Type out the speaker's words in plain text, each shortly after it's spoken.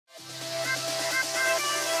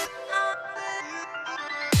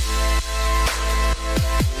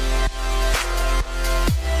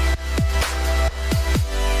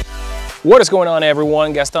What is going on,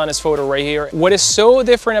 everyone? Gaston is photo right here. What is so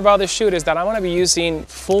different about this shoot is that I'm gonna be using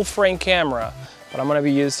full frame camera, but I'm gonna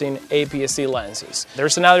be using APS-C lenses.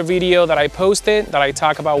 There's another video that I posted that I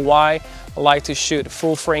talk about why I like to shoot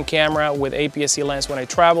full frame camera with APS-C lens when I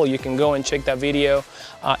travel. You can go and check that video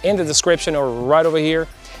in the description or right over here.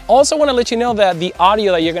 Also want to let you know that the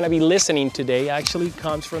audio that you're going to be listening today actually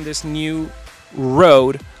comes from this new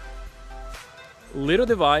Rode little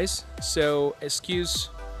device. So excuse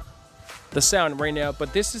the sound right now,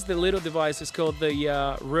 but this is the little device. It's called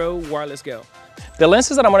the Rode Wireless Go. The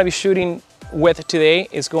lenses that I'm going to be shooting with today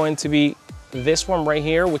is going to be this one right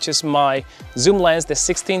here, which is my zoom lens, the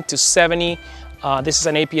 16 to 70. This is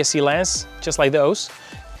an APS-C lens, just like those.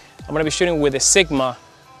 I'm going to be shooting with a Sigma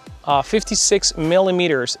 56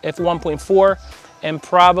 millimeters f1.4, and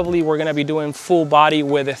probably we're going to be doing full body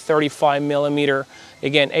with a 35 millimeter,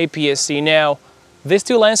 again APS-C. Now, these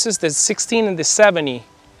two lenses, the 16 and the 70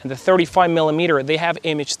 and the 35 millimeter, they have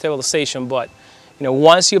image stabilization, but you know,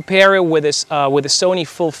 once you pair it with this with the Sony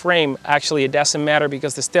full frame, actually it doesn't matter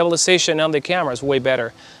because the stabilization on the camera is way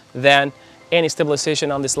better than any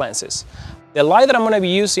stabilization on these lenses. The light that I'm going to be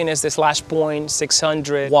using is this Flashpoint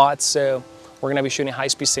 600 watts, so we're going to be shooting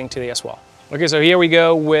high-speed sync today as well. Okay, so here we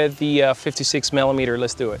go with the 56 millimeter.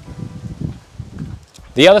 Let's do it.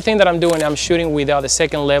 The other thing that I'm doing, I'm shooting without the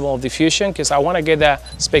second level of diffusion because I want to get that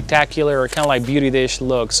spectacular, kind of like beauty dish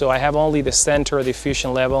look. So I have only the center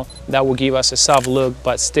diffusion level that will give us a soft look,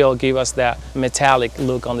 but still give us that metallic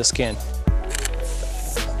look on the skin.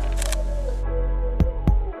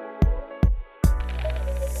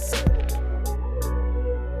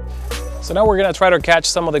 So now we're going to try to catch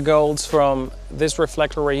some of the golds from this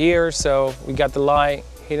reflector right here. So we got the light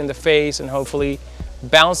hitting the face and hopefully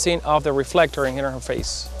bouncing off the reflector and hitting her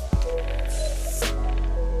face.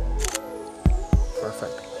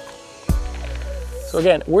 Perfect. So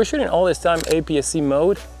again, we're shooting all this time APS-C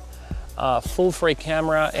mode, full frame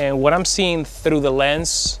camera, and what I'm seeing through the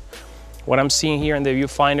lens, what I'm seeing here in the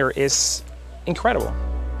viewfinder is incredible.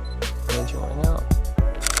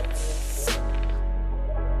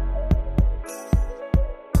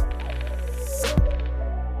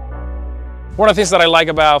 One of the things that I like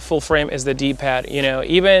about full frame is the D-pad. You know,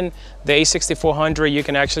 even the A6400, you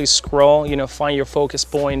can actually scroll, you know, find your focus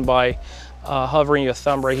point by hovering your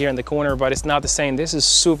thumb right here in the corner, but it's not the same. This is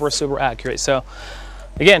super, super accurate. So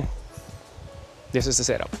again, this is the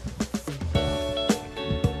setup.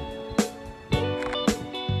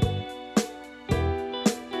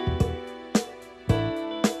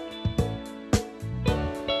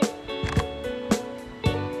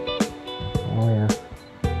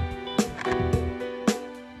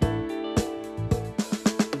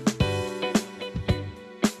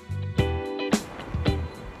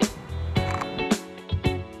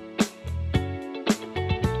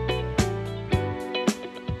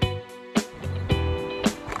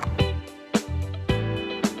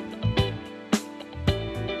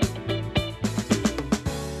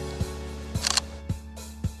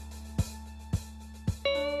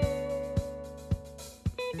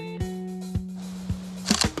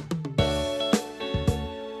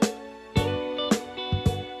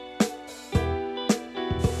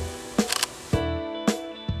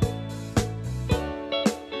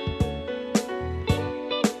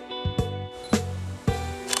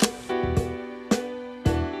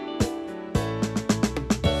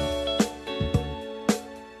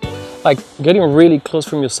 Like getting really close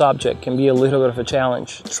from your subject can be a little bit of a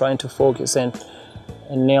challenge, trying to focus and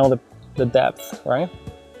nail the depth, right?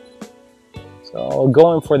 So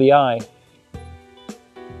going for the eye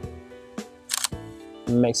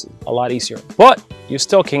makes it a lot easier, but you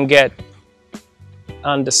still can get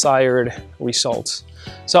undesired results.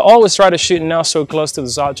 So always try to shoot not so close to the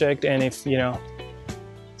subject, and if you know,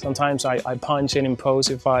 sometimes I punch in post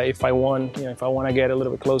if I want, you know, if I want to get a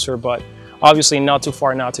little bit closer, but obviously not too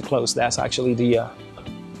far, not too close. That's actually the,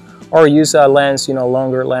 or use a lens, you know,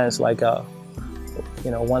 longer lens like a, you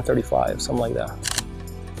know, 135, something like that.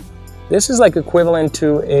 This is like equivalent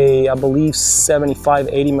to a, I believe, 75,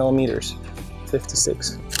 80 millimeters,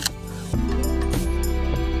 56.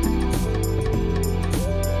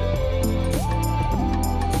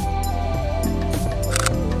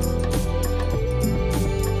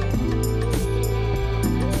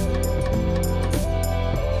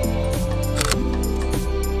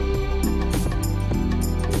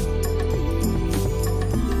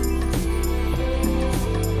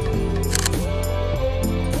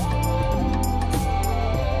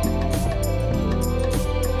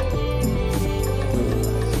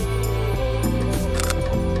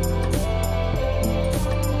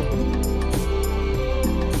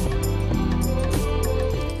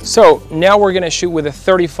 So now we're gonna shoot with a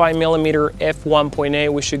 35mm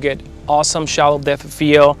f1.8. We should get awesome shallow depth of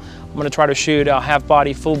field. I'm gonna try to shoot half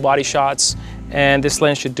body, full body shots, and this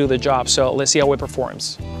lens should do the job. So let's see how it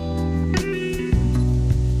performs.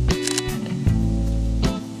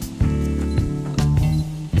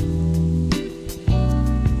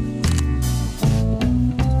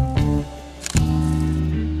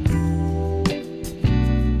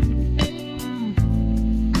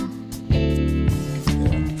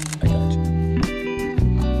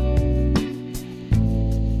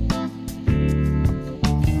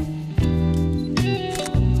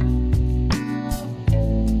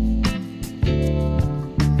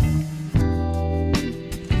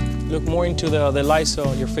 Look more into the light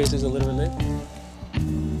so your face is a little bit lit.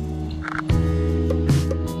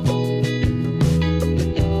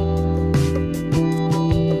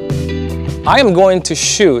 I am going to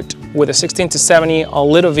shoot with a 16-70 a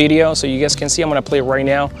little video so you guys can see. I'm going to play it right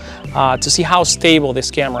now to see how stable this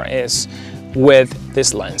camera is with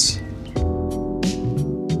this lens.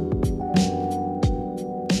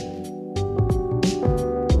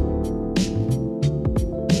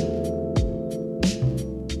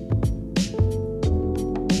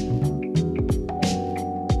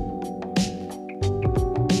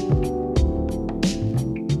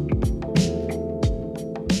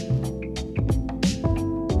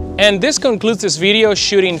 And this concludes this video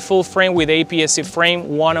shooting full frame with APS-C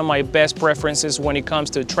frame, one of my best preferences when it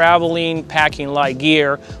comes to traveling, packing light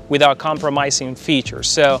gear without compromising features.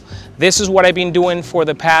 So this is what I've been doing for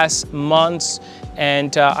the past months,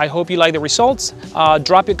 and I hope you like the results.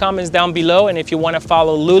 Drop your comments down below, and if you want to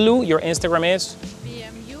follow Lulu, your Instagram is?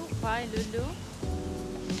 BMU by Lulu.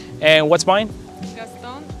 And what's mine?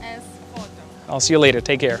 Gaston S Photo. I'll see you later.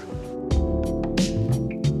 Take care.